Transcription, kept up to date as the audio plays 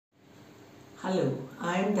Hello,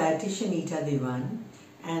 I am dietitian Neeta Dewan,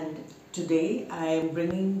 and today I am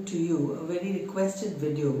bringing to you a very requested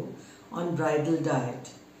video on bridal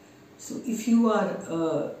diet. So if you are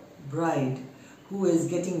a bride who is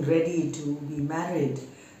getting ready to be married,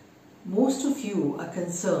 most of you are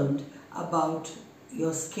concerned about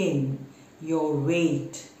your skin, your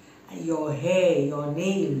weight, your hair, your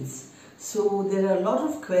nails. So there are a lot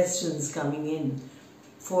of questions coming in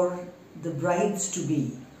for the brides to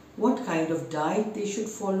be. What kind of diet they should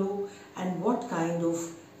follow and what kind of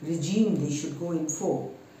regime they should go in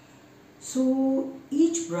for. So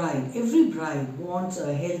each bride, every bride wants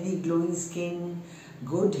a healthy glowing skin,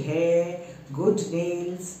 good hair, good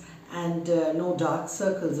nails and no dark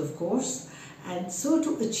circles of course. And so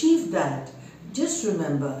to achieve that, just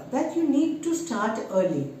remember that you need to start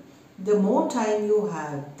early. The more time you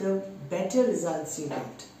have, the better results you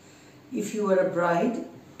get. If you are a bride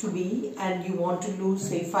to be and you want to lose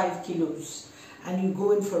say 5 kilos and you go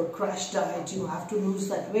in for a crash diet, you have to lose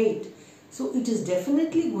that weight. So it is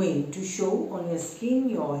definitely going to show on your skin,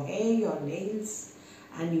 your hair, your nails,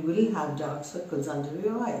 and you will have dark circles under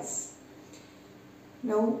your eyes.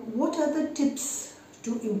 Now, what are the tips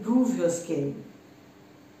to improve your skin?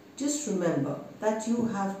 Just remember that you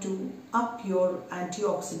have to up your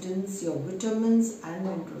antioxidants, your vitamins and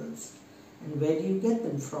minerals. And where do you get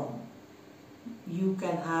them from? You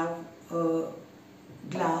can have a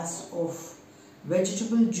glass of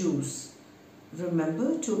vegetable juice.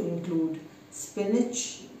 Remember to include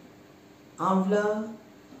spinach, amla,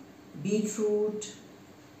 beetroot,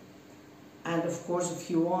 and of course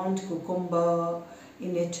if you want cucumber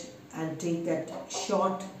in it, and take that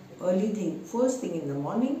shot first thing in the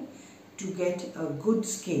morning to get a good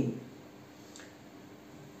skin.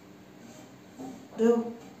 The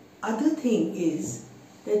other thing is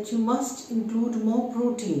that you must include more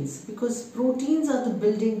proteins, because proteins are the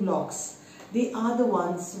building blocks. They are the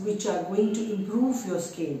ones which are going to improve your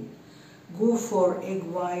skin. Go for egg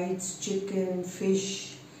whites, chicken,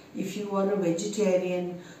 fish. If you are a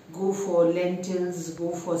vegetarian, go for lentils,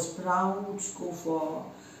 go for sprouts, go for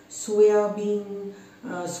soya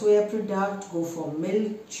product, go for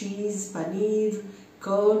milk, cheese, paneer,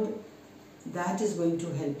 curd. That is going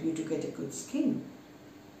to help you to get a good skin.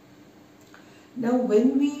 Now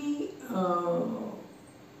when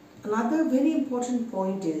another very important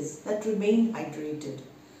point is that remain hydrated.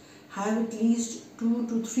 Have at least 2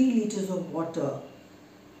 to 3 liters of water.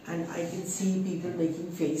 And I can see people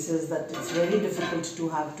making faces that it's very difficult to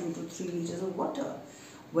have 2 to 3 liters of water.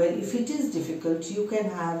 Well, if it is difficult, you can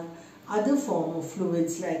have other form of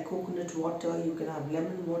fluids like coconut water, you can have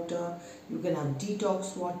lemon water, you can have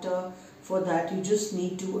detox water. For that, you just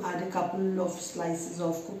need to add a couple of slices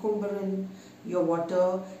of cucumber in your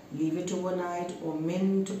water, leave it overnight, or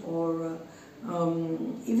mint, or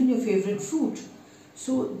even your favorite fruit.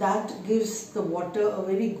 So that gives the water a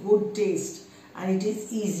very good taste and it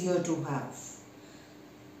is easier to have.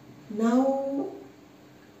 Now,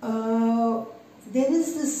 there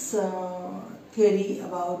is this theory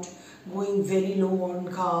about going very low on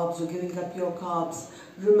carbs or giving up your carbs.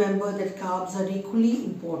 Remember that carbs are equally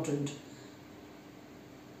important,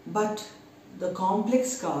 but the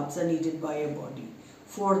complex carbs are needed by your body.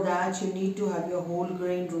 For that, you need to have your whole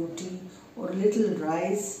grain roti or a little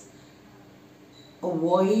rice.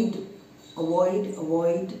 Avoid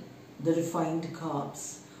the refined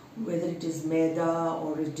carbs, whether it is maida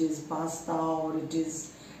or it is pasta or it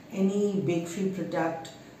is any bakery product.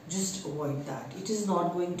 Just avoid that. It is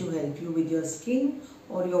not going to help you with your skin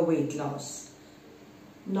or your weight loss.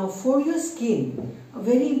 Now for your skin, a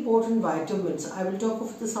very important vitamins. I will talk of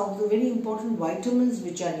some of the very important vitamins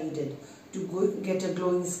which are needed to get a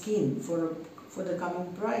glowing skin for the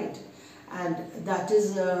coming bride. And that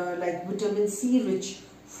is like vitamin C rich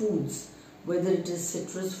foods, whether it is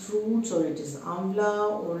citrus fruits or it is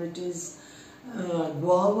amla or it is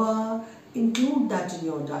guava. Include that in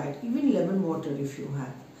your diet, even lemon water if you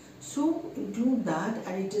have. So include that,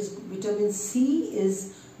 and it is vitamin C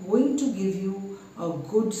is going to give you a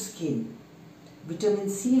good skin. Vitamin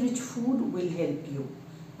C rich food will help you.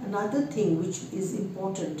 Another thing which is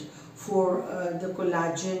important for the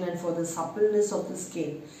collagen and for the suppleness of the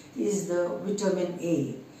skin is the vitamin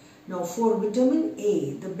A. Now for vitamin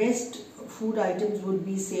A, the best food items would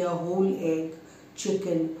be say a whole egg,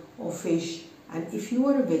 chicken or fish. And if you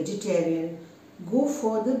are a vegetarian, go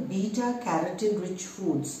for the beta carotene rich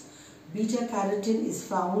foods. Beta carotene is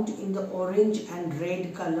found in the orange and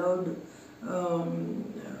red colored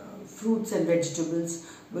fruits and vegetables,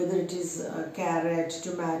 whether it is carrot,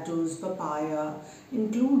 tomatoes, papaya.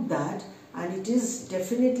 Include that and it is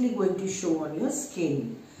definitely going to show on your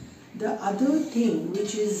skin. The other thing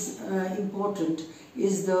which is important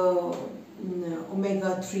is the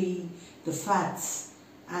omega-3, the fats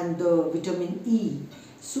and the vitamin E.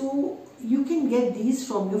 So you can get these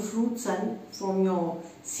from your fruits and from your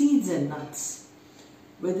seeds and nuts.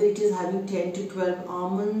 Whether it is having 10 to 12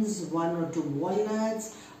 almonds, 1 or 2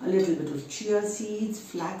 walnuts, a little bit of chia seeds,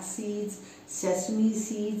 flax seeds, sesame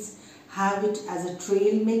seeds, have it as a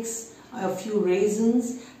trail mix, a few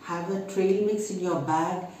raisins, have a trail mix in your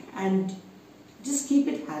bag and just keep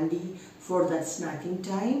it handy for that snacking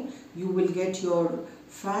time. You will get your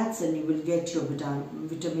fats and you will get your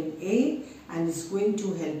vitamin A, and it's going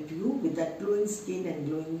to help you with that glowing skin and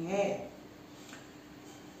glowing hair.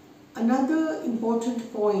 Another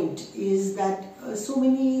important point is that so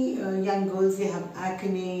many young girls, they have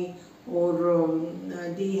acne or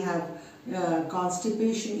they have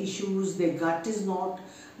constipation issues, their gut is not,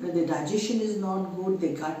 their digestion is not good,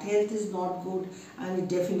 their gut health is not good, and it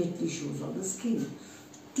definitely shows on the skin.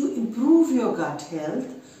 To improve your gut health,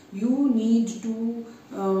 you need to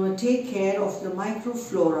take care of the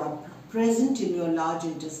microflora present in your large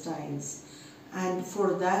intestines. And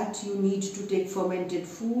for that you need to take fermented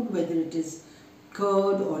food, whether it is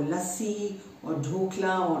curd or lassi or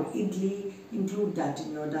dhokla or idli, include that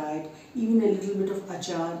in your diet. Even a little bit of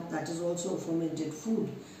achar, that is also a fermented food,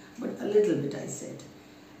 but a little bit I said.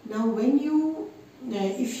 Now when you,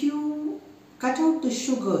 if you cut out the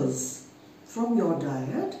sugars from your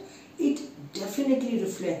diet, it definitely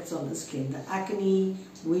reflects on the skin. The acne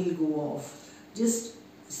will go off. Just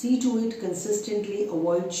see to it consistently,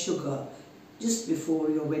 avoid sugar. Just before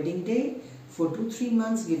your wedding day, for 2-3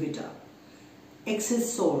 months, give it up.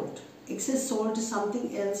 Excess salt. Excess salt is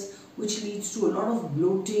something else which leads to a lot of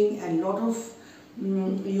bloating and a lot of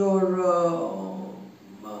your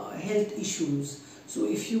health issues. So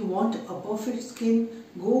if you want a perfect skin,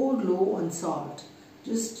 go low on salt.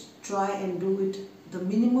 Just try and do it the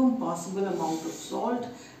minimum possible amount of salt.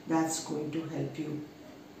 That's going to help you.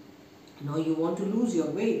 Now you want to lose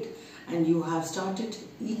your weight and you have started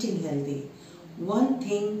eating healthy. One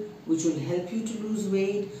thing which will help you to lose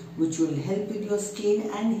weight, which will help with your skin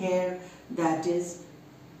and hair, that is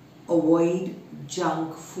avoid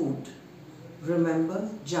junk food. Remember,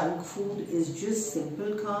 junk food is just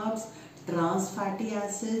simple carbs, trans fatty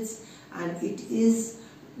acids, and it is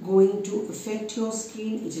going to affect your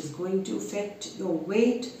skin, it is going to affect your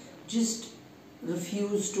weight. Just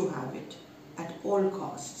refuse to have it at all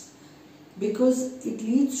costs, because it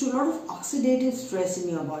leads to a lot of oxidative stress in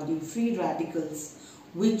your body, free radicals,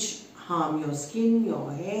 which harm your skin,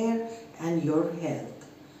 your hair and your health.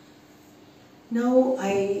 Now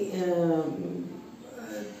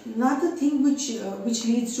another thing which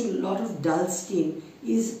leads to a lot of dull skin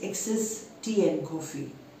is excess tea and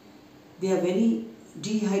coffee. They are very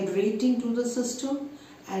dehydrating to the system,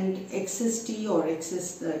 and excess tea or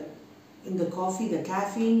excess in the coffee, the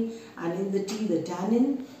caffeine, and in the tea, the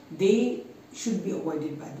tannin, they should be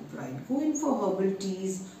avoided by the bride. Go in for herbal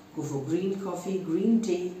teas, go for green coffee, green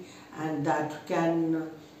tea, and that can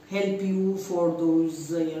help you for those,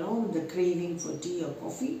 the craving for tea or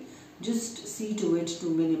coffee. Just see to it to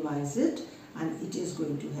minimize it, and it is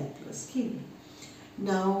going to help your skin.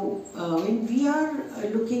 Now, when we are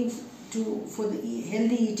looking for the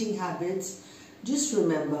healthy eating habits, just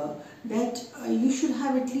remember that you should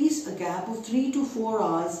have at least a gap of 3 to 4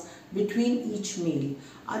 hours between each meal.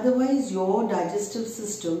 Otherwise, your digestive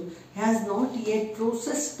system has not yet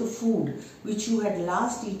processed the food which you had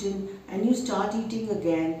last eaten, and you start eating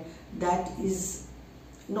again. That is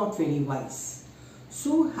not very wise.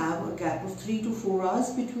 So have a gap of 3 to 4 hours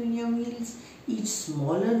between your meals. Eat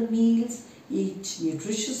smaller meals, eat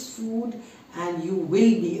nutritious food, and you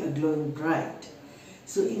will be a glowing bride.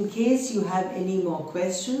 So in case you have any more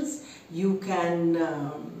questions, you can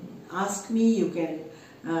ask me, you can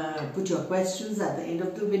put your questions at the end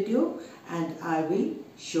of the video, and I will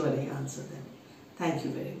surely answer them. Thank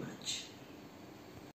you very much.